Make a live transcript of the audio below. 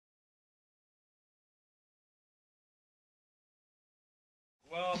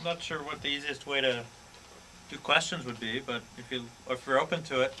Well, I'm not sure what the easiest way to do questions would be, but if you're open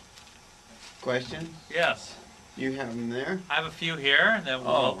to it, Questions? yes. You have them there? I have a few here, and then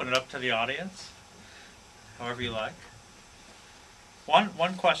we'll open it up to the audience, however you like.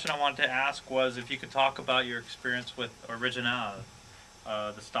 One question I wanted to ask was if you could talk about your experience with Original,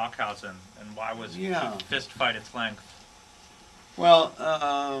 the Stockhausen, and why was Fist Fight its length? Well,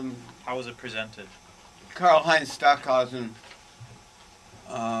 how was it presented? Karl-Heinz Stockhausen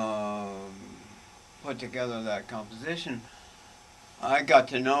put together that composition. I got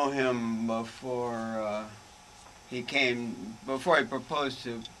to know him before he proposed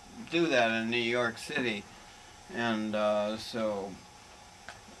to do that in New York City, and so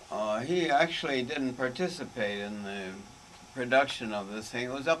he actually didn't participate in the production of this thing.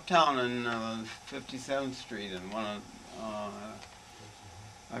 It was uptown in 57th Street and one of,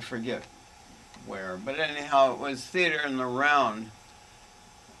 I forget where, but anyhow it was theater in the round,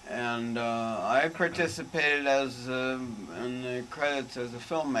 and I participated as in the credits as a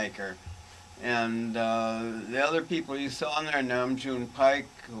filmmaker, and the other people you saw in there, Nam June Paik,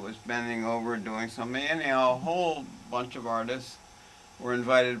 who was bending over doing something. Anyhow, a whole bunch of artists were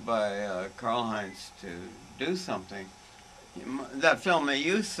invited by Karl-Heinz to do something. That film that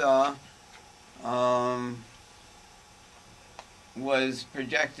you saw was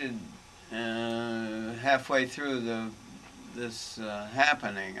projected halfway through this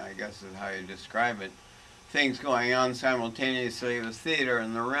happening, I guess is how you describe it. Things going on simultaneously. It was theater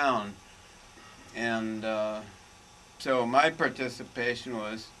in the round. And so my participation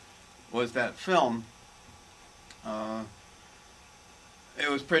was that film. It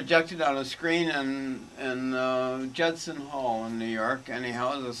was projected on a screen in Judson Hall in New York.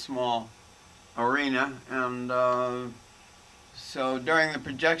 Anyhow, it was a small arena, and so during the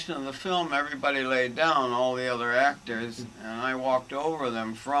projection of the film, everybody laid down, all the other actors, and I walked over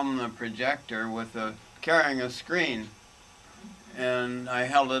them from the projector carrying a screen, and I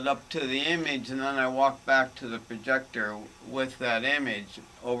held it up to the image, and then I walked back to the projector with that image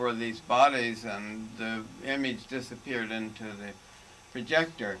over these bodies, and the image disappeared into the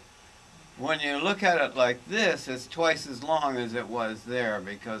projector. When you look at it like this, it's twice as long as it was there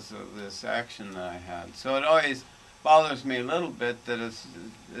because of this action that I had. So it always bothers me a little bit that it's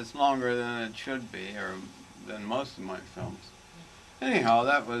longer than it should be, or than most of my films. Anyhow,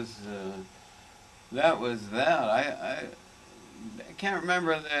 that was that. I can't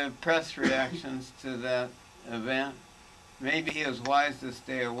remember the press reactions to that event. Maybe he was wise to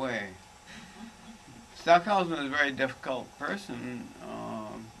stay away. Stockhausen was a very difficult person,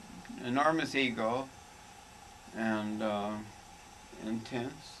 enormous ego, and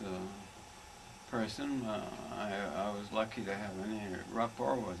intense person. I was lucky to have any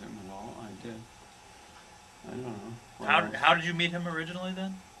rapport with him at all. I did. I don't know. How did you meet him originally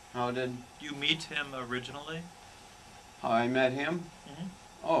then? How did you meet him originally? How I met him? Mm-hmm.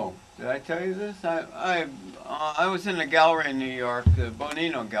 Oh, did I tell you this? I was in a gallery in New York, the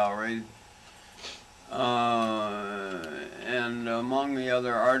Bonino Gallery, and among the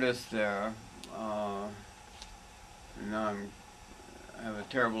other artists there, now I have a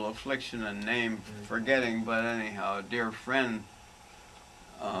terrible affliction and name forgetting, but anyhow, a dear friend,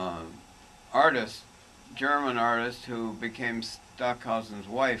 artist, German artist who became Stockhausen's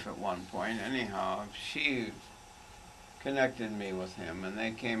wife at one point. Anyhow, she connected me with him, and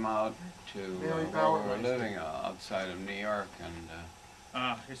they came out to where we were living outside of New York, and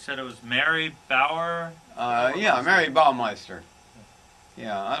you said it was Mary Bauer? Yeah, Mary Baumeister.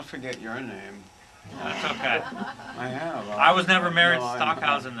 Yeah, I'll forget your name. That's okay. I have. I was never married to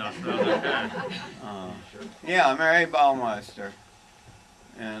Stockhausen, though, so okay. Yeah, Mary Baumeister.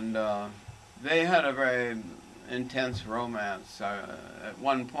 And they had a very intense romance. At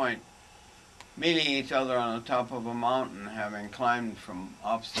one point, meeting each other on the top of a mountain, having climbed from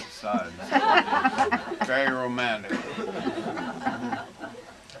opposite sides. Very romantic.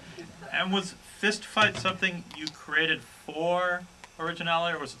 And was Fist Fight something you created for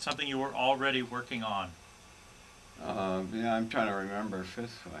Originale, or was it something you were already working on? Yeah, I'm trying to remember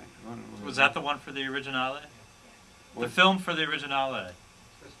Fist Fight. What was that the one for the Originale? The film for the Originale.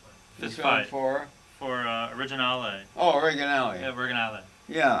 Fist Fight. For Originale. Oh, Originale. Yeah, Originale.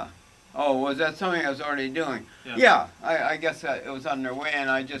 Yeah. Oh, was that something I was already doing? Yeah, I guess it was underway, and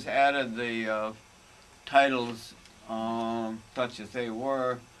I just added the titles, such as they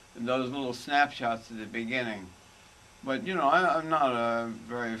were, those little snapshots at the beginning. But, you know, I'm not a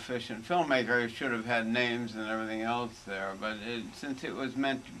very efficient filmmaker. I should have had names and everything else there. But since it was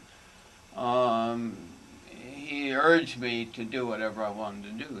meant, he urged me to do whatever I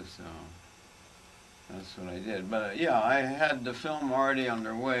wanted to do. So that's what I did. But yeah, I had the film already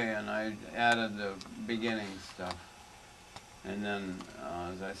underway, and I added the beginning stuff. And then,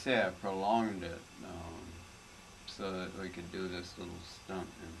 as I say, I prolonged it so that we could do this little stunt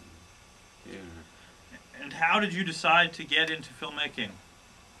in theater. And how did you decide to get into filmmaking?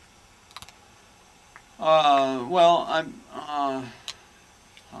 Well, how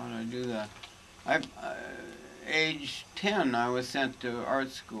did I do that? Age 10, I was sent to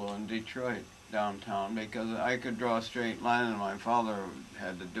art school in Detroit, downtown, because I could draw a straight line, and my father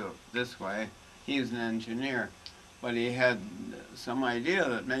had to do it this way. He was an engineer, but he had some idea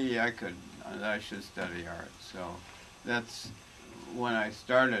that maybe I should study art. So that's when I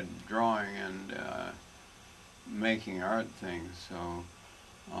started drawing and making art things. So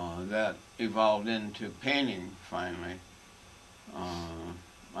that evolved into painting finally.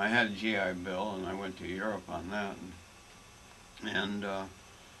 I had a GI Bill, and I went to Europe on that, and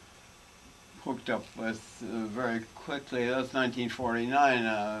hooked up with very quickly. That was 1949.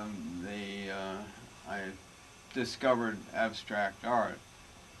 I discovered abstract art.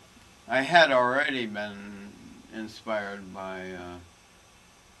 I had already been inspired by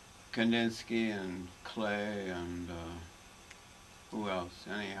Kandinsky and Klee and who else?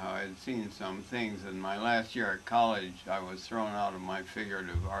 Anyhow, I had seen some things. In my last year at college, I was thrown out of my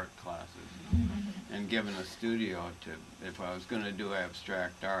figurative art classes and given a studio if I was going to do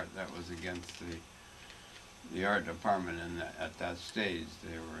abstract art. That was against the art department at that stage.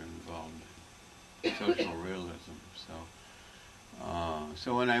 They were involved in social realism.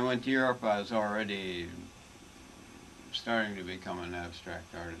 So when I went to Europe, I was already starting to become an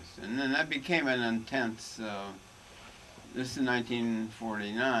abstract artist. And then that became an intense, this is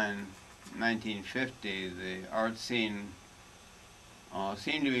 1949, 1950, the art scene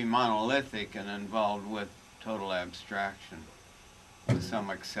seemed to be monolithic and involved with total abstraction, with some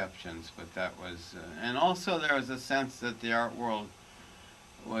exceptions, but that was, and also there was a sense that the art world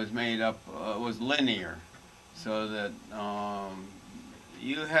was made up, was linear, so that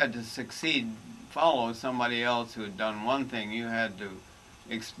you had to succeed, follow somebody else who had done one thing. You had to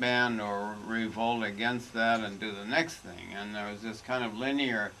expand or revolt against that and do the next thing, and there was this kind of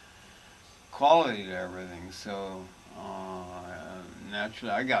linear quality to everything. So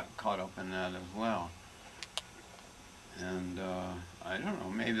naturally I got caught up in that as well, and I don't know,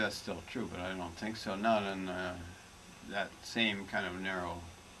 maybe that's still true, but I don't think so, not in that same kind of narrow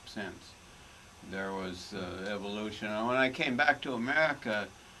sense. There was evolution, and when I came back to America,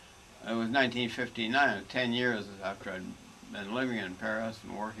 it was 1959, 10 years after I'd been living in Paris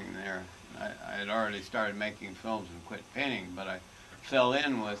and working there. I had already started making films and quit painting, but I fell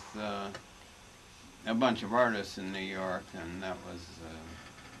in with a bunch of artists in New York, and that was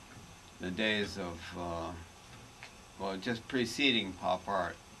the days of, well, just preceding pop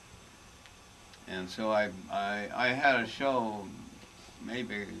art. And so I had a show,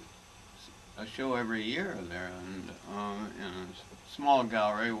 maybe a show every year there, and in a small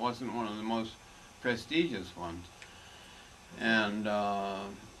gallery. It wasn't one of the most prestigious ones. And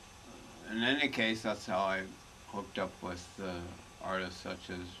in any case, that's how I hooked up with artists such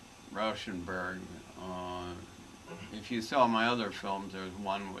as Rauschenberg. If you saw my other films, there's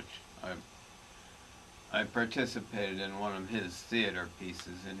one which I participated in one of his theater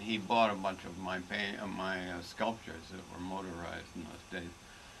pieces, and he bought a bunch of my sculptures that were motorized in those days.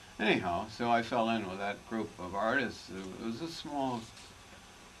 Anyhow, so I fell in with that group of artists. It was a small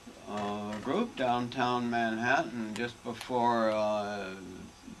group downtown Manhattan just before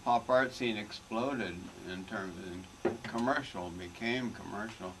pop art scene exploded in terms of commercial, became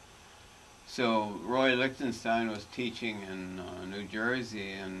commercial. So Roy Lichtenstein was teaching in New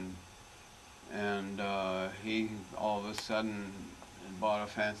Jersey, and he all of a sudden bought a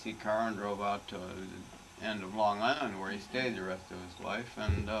fancy car and drove out to the end of Long Island, where he stayed the rest of his life,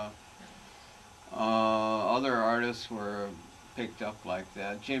 and other artists were picked up like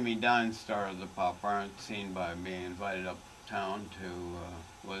that. Jimmy Dine started the pop art scene by being invited uptown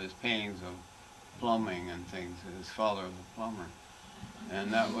to with his paintings of plumbing and things. His father was a plumber,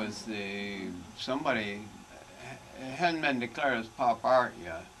 and that was somebody, it hadn't been declared as pop art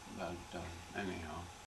yet, but anyhow.